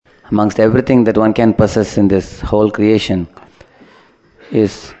amongst everything that one can possess in this whole creation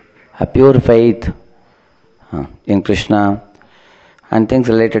is a pure faith in Krishna and things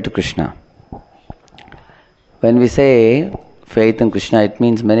related to Krishna. When we say faith in Krishna, it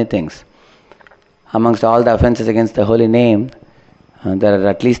means many things. Amongst all the offenses against the holy name, there are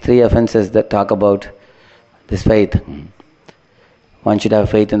at least 3 offenses that talk about this faith. One should have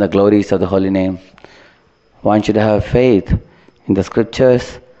faith in the glories of the holy name. One should have faith in the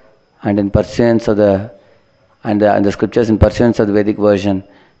scriptures and in pursuance of the scriptures in pursuance of the Vedic version,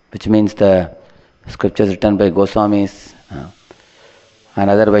 which means the scriptures written by Goswamis and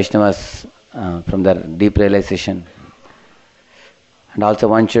other Vaishnavas from their deep realization. And also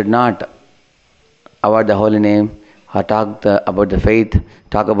one should not avoid the holy name or talk about the faith,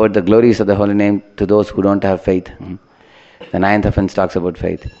 talk about the glories of the holy name to those who don't have faith. The 9th offense talks about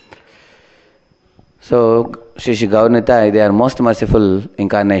faith. So, Shri Gauranitai, they are most merciful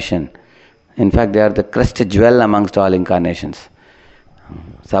incarnation. In fact, they are the crest jewel amongst all incarnations.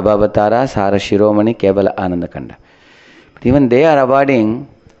 Sabhavatara, Sara Shiromani, Kevala Anandakanda. But even they are avoiding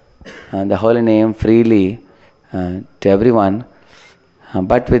the holy name freely to everyone,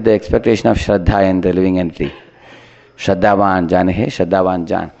 but with the expectation of Shraddha in the living entity. Shraddhavan Janahe, Shraddhavan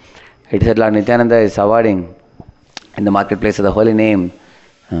Jan. It said Lord Nityananda is avoiding in the marketplace of the holy name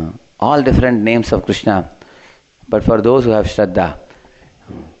all different names of Krishna, but for those who have Shraddha.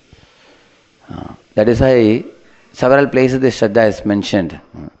 That is why several places this Shraddha is mentioned.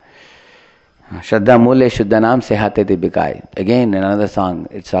 Shraddha Mule Shuddhanam Sehate Bikai. Again in another song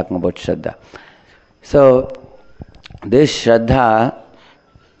it's talking about Shraddha. So this Shraddha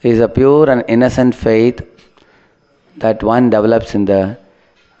is a pure and innocent faith that one develops in the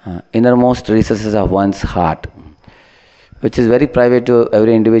innermost recesses of one's heart, which is very private to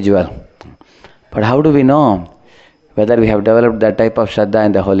every individual. But how do we know whether we have developed that type of Shraddha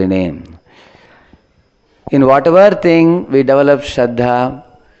in the holy name? In whatever thing we develop Shraddha,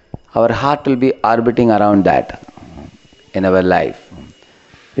 our heart will be orbiting around that in our life.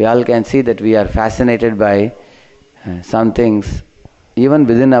 We all can see that we are fascinated by some things even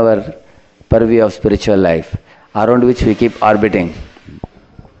within our purview of spiritual life, around which we keep orbiting.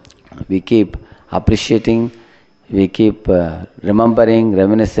 We keep appreciating, we keep remembering,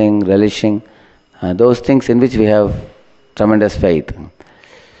 reminiscing, relishing those things in which we have tremendous faith.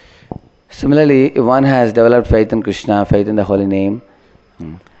 Similarly, if one has developed faith in Krishna, faith in the holy name,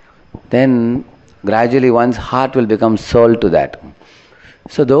 then gradually one's heart will become sold to that.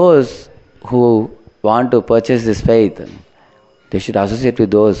 So those who want to purchase this faith, they should associate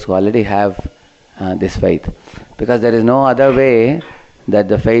with those who already have this faith, because there is no other way that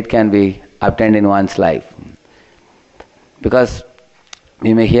the faith can be obtained in one's life. Because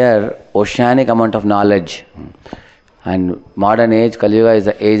we may hear oceanic amount of knowledge, and modern age, Kali Yuga, is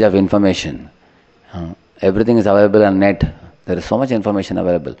the age of information. Everything is available on net. There is so much information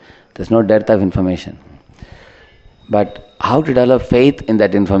available. There is no dearth of information. But how to develop faith in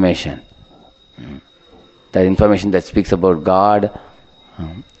that information? That information that speaks about God,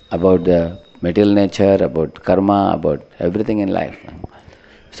 about the material nature, about karma, about everything in life.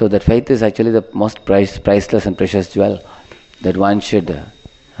 So that faith is actually the most priceless and precious jewel that one should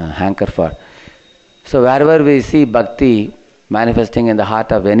hanker for. So wherever we see bhakti manifesting in the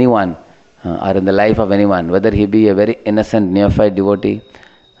heart of anyone or in the life of anyone, whether he be a very innocent neophyte devotee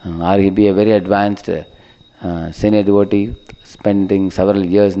or he be a very advanced senior devotee spending several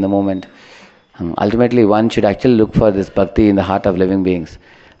years in the moment, ultimately one should actually look for this bhakti in the heart of living beings.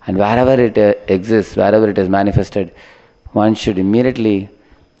 And wherever it exists, wherever it is manifested, one should immediately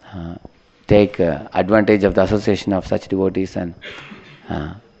take advantage of the association of such devotees and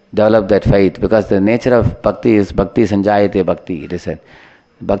develop that faith, because the nature of bhakti is sanjayate bhakti, it is said.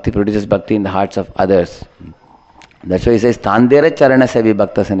 Bhakti produces bhakti in the hearts of others. That's why he says, Tandera charana sevi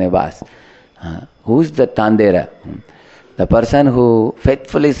bhakta sanevas. Who is the Tandera? The person who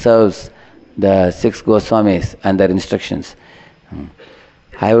faithfully serves the 6 Goswamis and their instructions.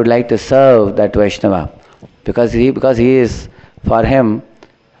 I would like to serve that Vaishnava, because he is, for him,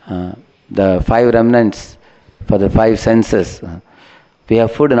 the 5 remnants for the 5 senses. We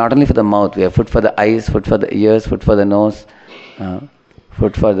have food not only for the mouth, we have food for the eyes, food for the ears, food for the nose,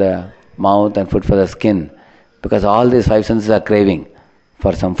 food for the mouth and food for the skin. Because all these 5 senses are craving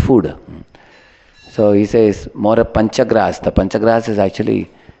for some food. So he says, more a panchagras. The panchagras is actually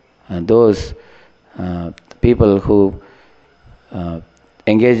those people who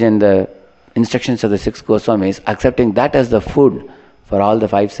engage in the instructions of the 6 Goswamis, accepting that as the food for all the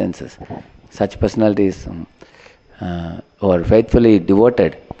 5 senses. Such personalities who are faithfully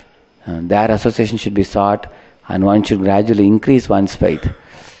devoted, their association should be sought, and one should gradually increase one's faith.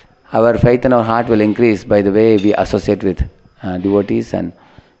 our faith in our heart will increase by the way we associate with devotees and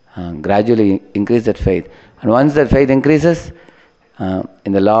gradually increase that faith. And once that faith increases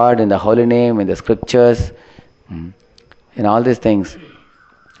in the Lord, in the holy name, in the scriptures, in all these things,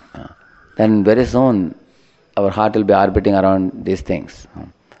 then very soon our heart will be orbiting around these things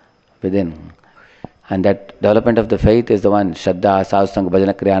within. And that development of the faith is the one, Shraddha, Satsanga,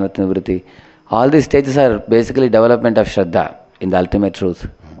 Bhajana, Kriya, Anurti, Nivritti. All these stages are basically development of Shraddha in the ultimate truth,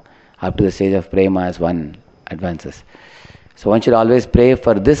 up to the stage of Prema as one advances. So one should always pray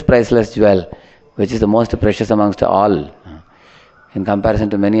for this priceless jewel, which is the most precious amongst all, in comparison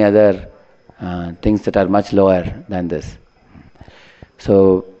to many other things that are much lower than this.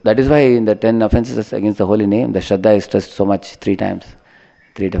 So that is why in the 10 offenses against the holy name, the Shraddha is stressed so much, 3 times,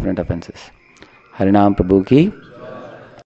 3 different offenses. Harinam Prabhu ki